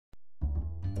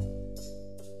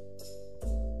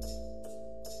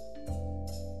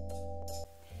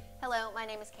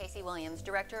Tracy Williams,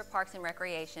 Director of Parks and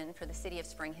Recreation for the City of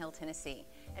Spring Hill, Tennessee,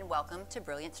 and welcome to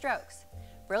Brilliant Strokes.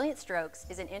 Brilliant Strokes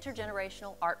is an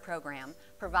intergenerational art program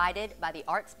provided by the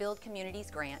Arts Build Communities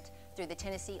grant through the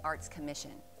Tennessee Arts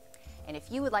Commission. And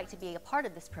if you would like to be a part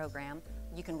of this program,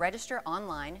 you can register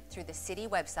online through the city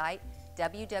website,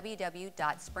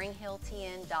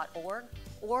 www.springhilltn.org,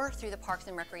 or through the Parks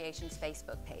and Recreation's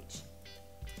Facebook page.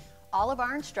 All of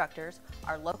our instructors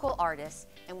are local artists,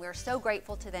 and we're so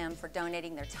grateful to them for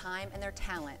donating their time and their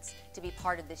talents to be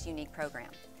part of this unique program.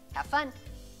 Have fun!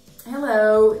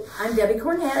 Hello, I'm Debbie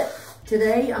Cornett.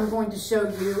 Today I'm going to show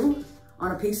you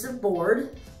on a piece of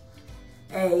board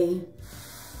a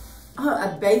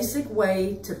basic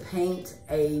way to paint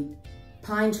a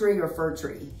pine tree or fir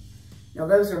tree. Now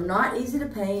those are not easy to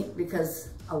paint because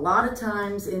a lot of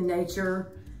times in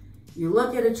nature you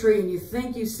look at a tree and you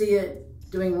think you see it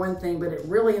doing one thing, but it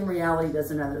really in reality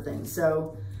does another thing.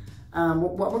 So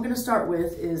what we're going to start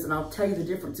with is, and I'll tell you the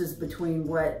differences between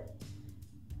what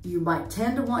you might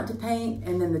tend to want to paint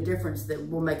and then the difference that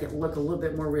will make it look a little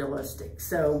bit more realistic.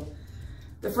 So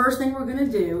the first thing we're going to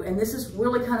do, and this is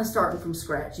really kind of starting from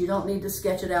scratch. You don't need to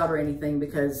sketch it out or anything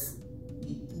because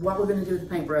what we're going to do with the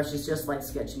paintbrush is just like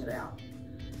sketching it out.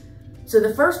 So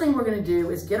the first thing we're going to do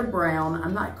is get a brown.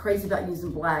 I'm not crazy about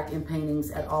using black in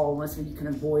paintings at all unless you can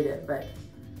avoid it, but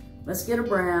let's get a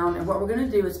brown. And what we're going to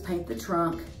do is paint the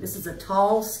trunk. This is a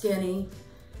tall, skinny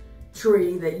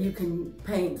tree that you can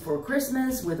paint for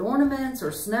Christmas with ornaments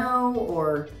or snow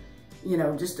or, you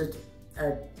know, just a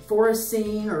forest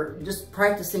scene or just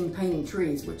practicing painting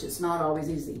trees, which is not always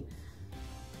easy.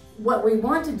 What we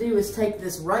want to do is take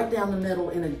this right down the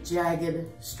middle in a jagged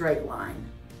straight line.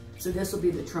 So this will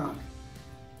be the trunk.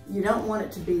 You don't want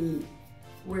it to be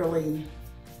really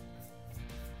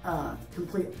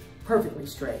perfectly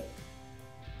straight,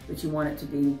 but you want it to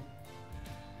be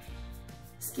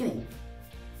skinny.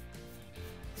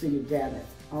 So you dab it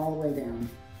all the way down.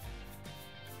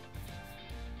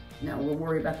 Now we'll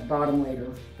worry about the bottom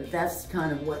later, but that's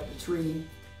kind of what the tree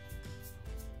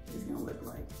is gonna look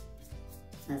like.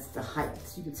 That's the height.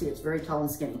 So you can see it's very tall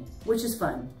and skinny, which is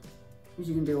fun, because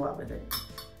you can do a lot with it.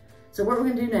 So what we're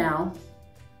gonna do now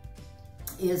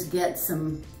is get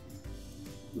some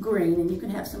green, and you can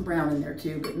have some brown in there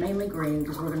too, but mainly green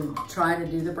because we're gonna try to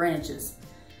do the branches.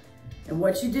 And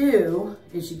what you do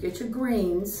is you get your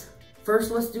greens. First,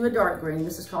 let's do a dark green.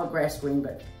 This is called grass green,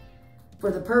 but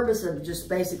for the purpose of just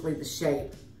basically the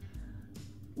shape.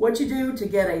 What you do to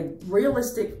get a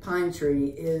realistic pine tree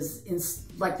is,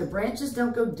 like the branches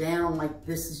don't go down like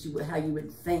this is how you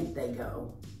would think they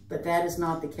go, but that is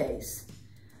not the case.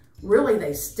 Really,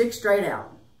 they stick straight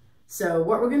out. So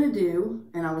what we're gonna do,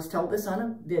 and I was told this on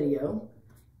a video,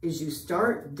 is you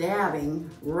start dabbing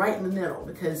right in the middle,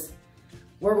 because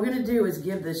what we're gonna do is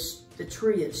give the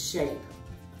tree its shape.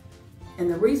 And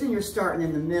the reason you're starting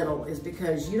in the middle is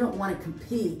because you don't wanna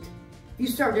compete. If you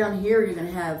start down here, you're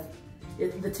gonna have,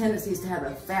 the tendency is to have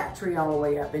a fat tree all the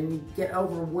way up, and you get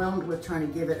overwhelmed with trying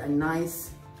to give it a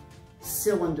nice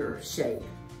cylinder shape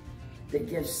that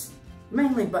gives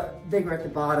mainly but bigger at the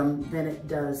bottom than it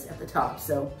does at the top.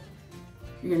 So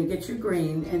you're gonna get your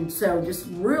green, and so just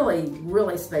really,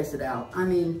 really space it out. I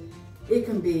mean, it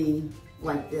can be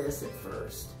like this at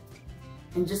first,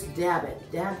 and just dab it,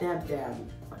 dab, dab, dab,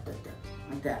 like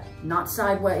that. Not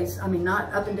sideways, I mean,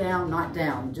 not up and down, not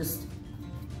down, just,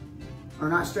 or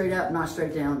not straight up, not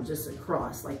straight down, just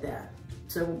across like that.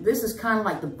 So this is kind of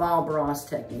like the Bob Ross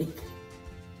technique.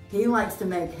 He likes to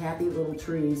make happy little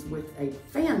trees with a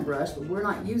fan brush, but we're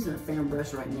not using a fan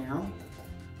brush right now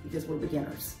because we're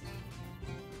beginners.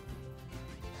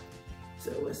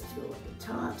 So let's go at the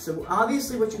top. So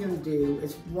obviously what you're gonna do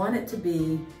is want it to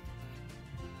be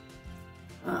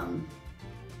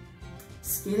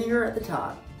skinnier at the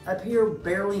top. Up here,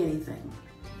 barely anything.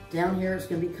 Down here, it's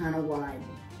gonna be kind of wide.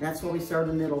 That's why we start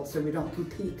in the middle, so we don't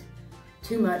compete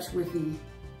too much with the,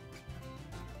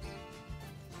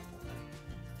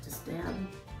 just dab.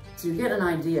 So you get an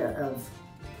idea of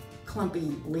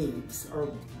clumpy leaves,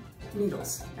 or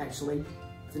needles, actually.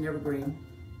 It's an evergreen.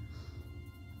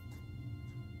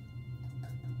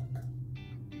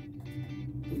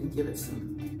 You can give it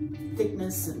some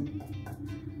thickness, and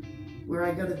where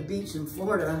I go to the beach in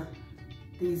Florida,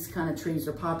 these kind of trees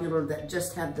are popular that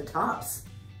just have the tops.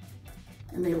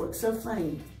 And they look so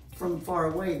funny from far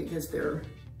away because they're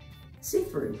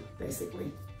see-through,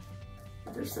 basically.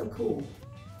 But they're so cool.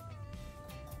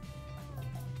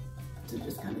 So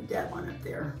just kind of dab on up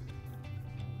there.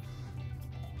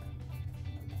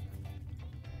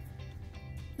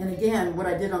 And again, what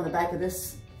I did on the back of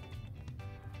this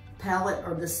palette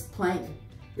or this plank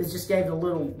is just gave it a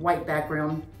little white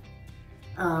background.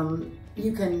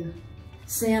 You can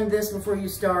sand this before you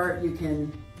start. You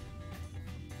can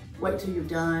wait till you're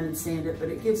done and sand it, but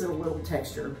it gives it a little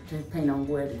texture to paint on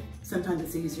wood. Sometimes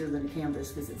it's easier than a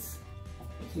canvas because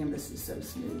the canvas is so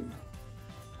smooth.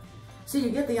 So you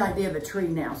get the idea of a tree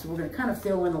now. So we're going to kind of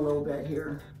fill in a little bit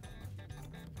here.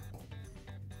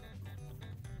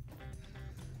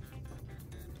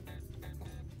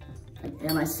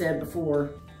 And I said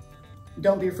before,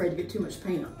 don't be afraid to get too much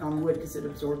paint on wood because it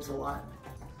absorbs a lot.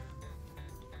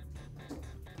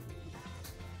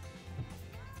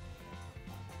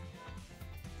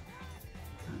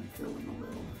 Kind of fill in a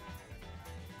little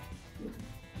with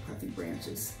puffy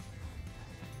branches.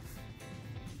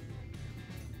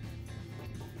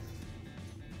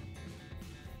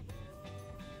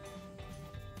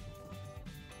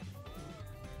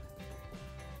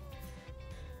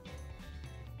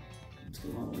 Just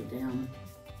go all the way down.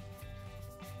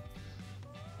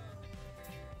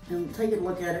 And take a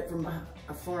look at it from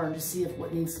afar and just see if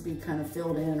what needs to be kind of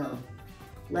filled in or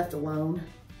left alone.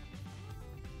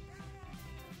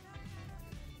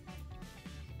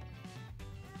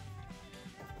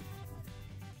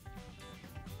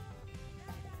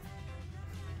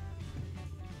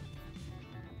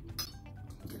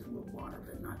 Get a little water,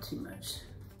 but not too much.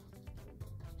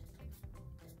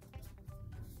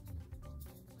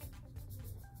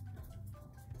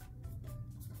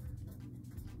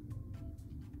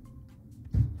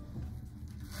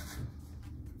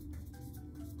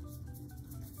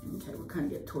 Okay, we'll kind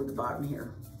of get toward the bottom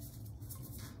here.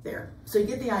 There. So you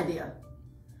get the idea.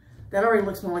 That already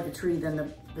looks more like a tree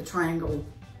than the triangle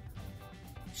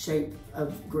shape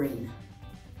of green.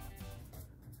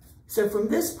 So from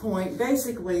this point,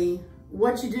 basically,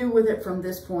 what you do with it from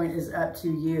this point is up to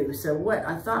you. So what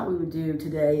I thought we would do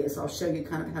today is I'll show you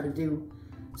kind of how to do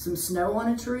some snow on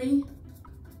a tree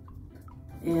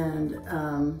and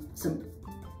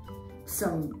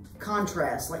some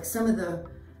contrast, like some of the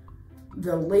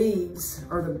leaves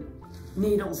or the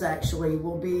needles actually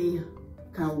will be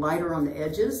kind of lighter on the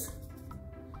edges.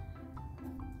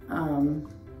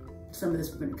 Some of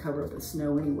this we're going to cover up with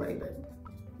snow anyway, but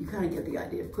you kind of get the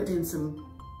idea. Put in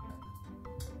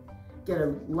get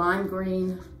a lime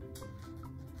green,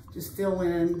 just fill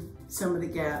in some of the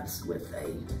gaps with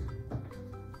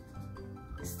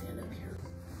stand up here.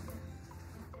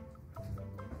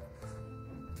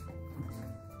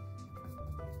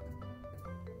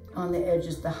 On the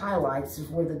edges, the highlights is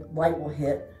where the light will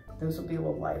hit. Those will be a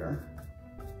little lighter.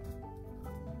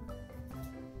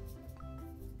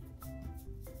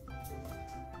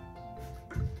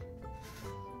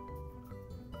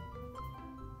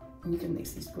 And you can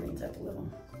mix these greens up a little.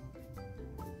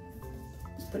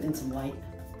 Just put in some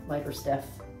lighter stuff.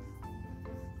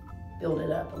 Build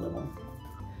it up a little.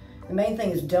 The main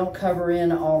thing is don't cover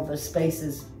in all the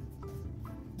spaces,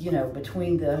 you know,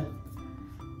 between the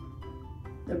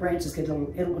branches, because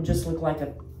it will just look like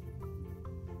a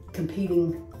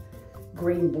competing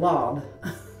green blob.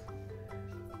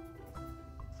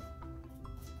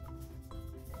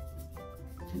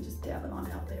 And just dab it on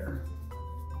out there.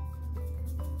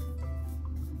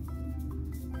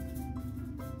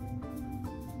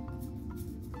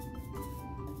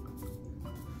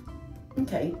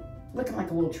 Okay, looking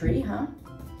like a little tree, huh?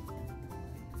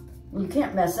 You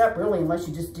can't mess up really unless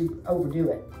you just overdo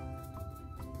it.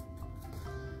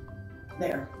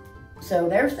 There. So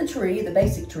there's the tree, the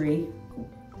basic tree.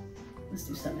 Let's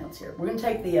do something else here. We're gonna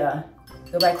take go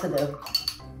back to the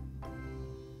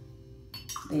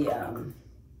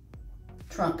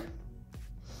trunk.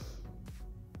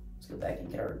 Let's go back and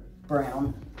get our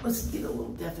brown. Let's get a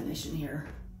little definition here.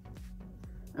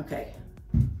 Okay.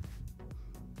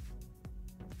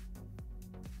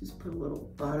 Just put a little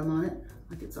bottom on it,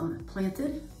 like it's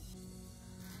planted.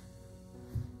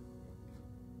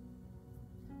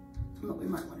 What we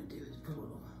might want to do is put a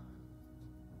little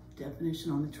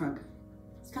definition on the trunk.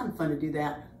 It's kind of fun to do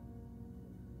that.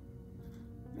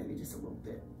 Maybe just a little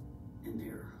bit in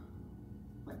there,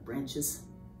 like branches.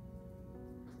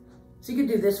 So you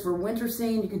could do this for winter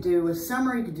scene, you could do a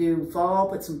summer, you could do fall,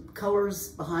 put some colors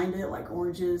behind it, like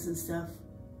oranges and stuff.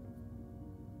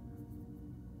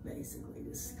 Basically,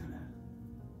 just kind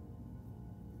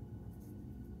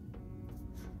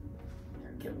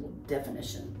of get a little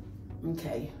definition.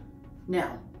 Okay.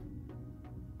 Now,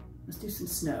 let's do some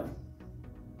snow.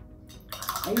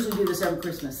 I usually do this every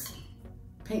Christmas.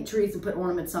 Paint trees and put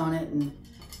ornaments on it and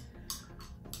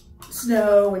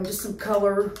snow and just some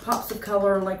color, pops of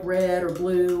color like red or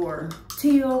blue or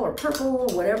teal or purple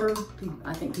or whatever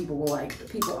I think people will like. But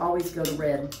people always go to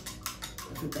red.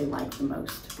 That's what they like the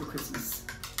most for Christmas.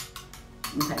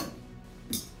 Okay,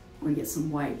 we're gonna get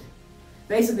some white.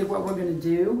 Basically what we're gonna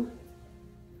do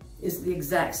is the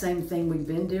exact same thing we've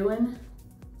been doing,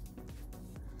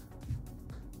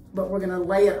 but we're gonna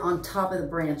lay it on top of the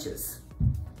branches.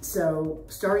 So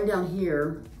starting down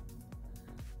here,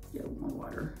 get more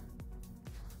water.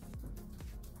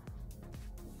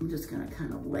 I'm just gonna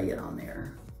kind of lay it on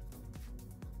there,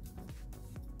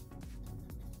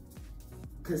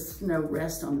 because snow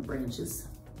rests on the branches.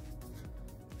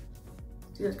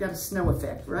 See, it's got a snow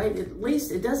effect, right? At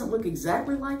least it doesn't look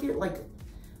exactly like it,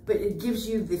 but it gives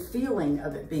you the feeling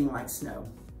of it being like snow.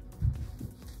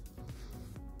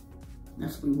 And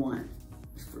that's what we want,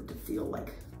 is for it to feel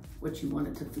like what you want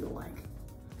it to feel like.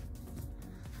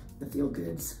 The feel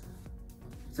goods.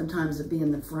 Sometimes it be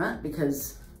in the front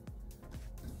because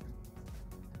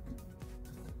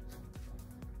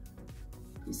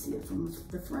you see it from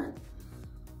the front.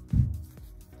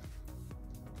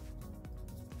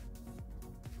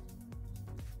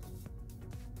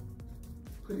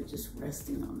 Put it just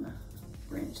resting on the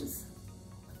branches.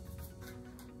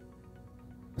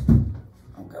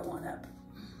 I'll go on up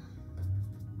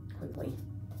quickly.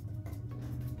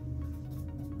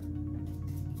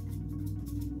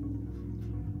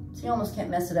 So you almost can't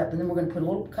mess it up, and then we're going to put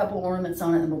a couple ornaments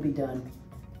on it and we'll be done.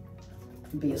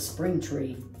 It'll be a spring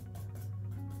tree.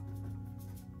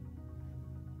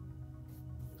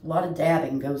 A lot of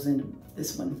dabbing goes into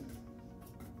this one.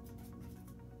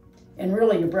 And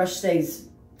really your brush stays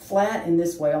flat in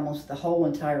this way almost the whole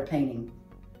entire painting.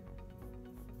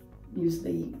 Use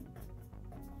the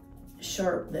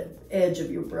edge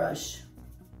of your brush.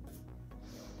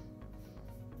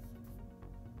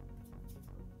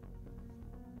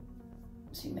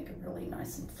 So you make it really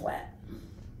nice and flat.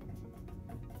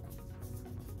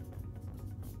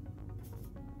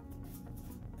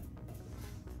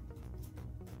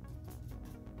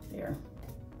 There,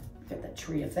 get that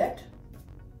tree effect.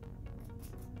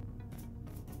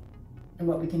 And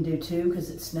what we can do too,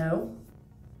 because it's snow,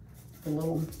 a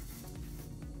little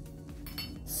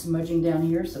smudging down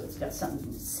here so it's got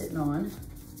something sitting on.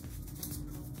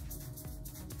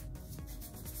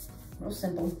 Real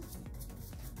simple.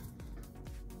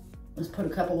 Let's put a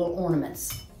couple little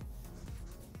ornaments.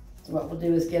 So what we'll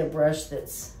do is get a brush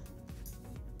that's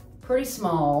pretty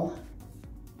small.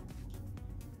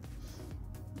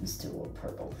 Let's do a little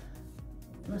purple.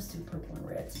 Let's do purple and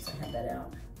red since I have that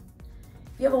out.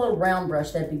 If you have a little round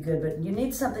brush, that'd be good, but you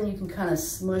need something you can kind of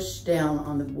smush down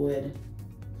on the wood.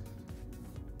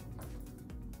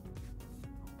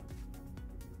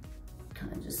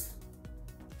 Kind of just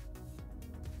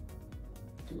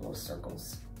do little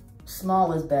circles.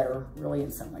 Small is better, really,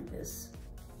 in something like this.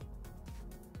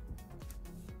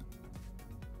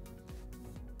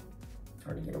 It's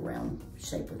hard to get a round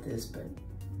shape with this, but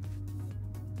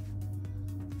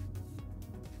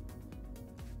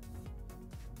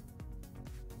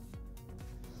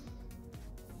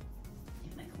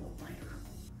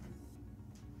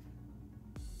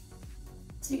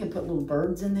so you can put little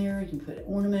birds in there, you can put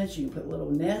ornaments, you can put a little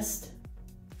nest.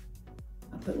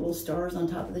 I put little stars on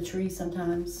top of the tree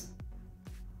sometimes.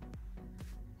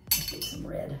 Let's get some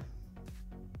red.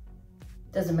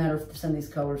 Doesn't matter if some of these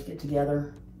colors get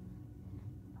together.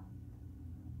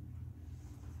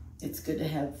 It's good to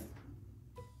have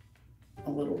a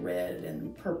little red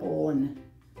and purple, and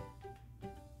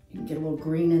you can get a little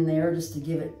green in there just to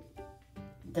give it,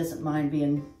 doesn't mind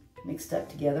being mixed up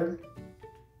together.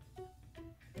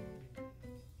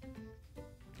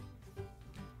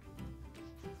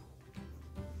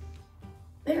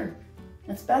 There,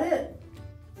 that's about it.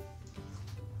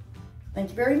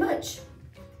 Thank you very much.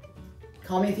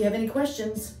 Call me if you have any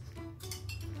questions.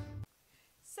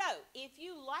 So, if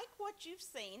you like what you've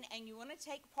seen and you want to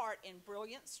take part in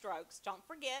Brilliant Strokes, don't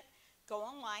forget, go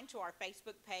online to our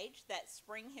Facebook page, that's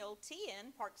Spring Hill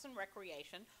TN Parks and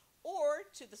Recreation, or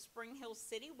to the Spring Hill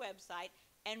City website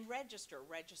and register.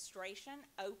 Registration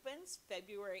opens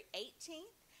February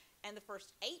 18th, and the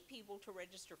first 8 people to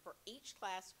register for each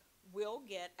class will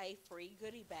get a free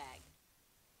goodie bag.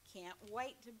 Can't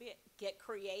wait to get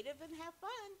creative and have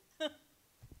fun.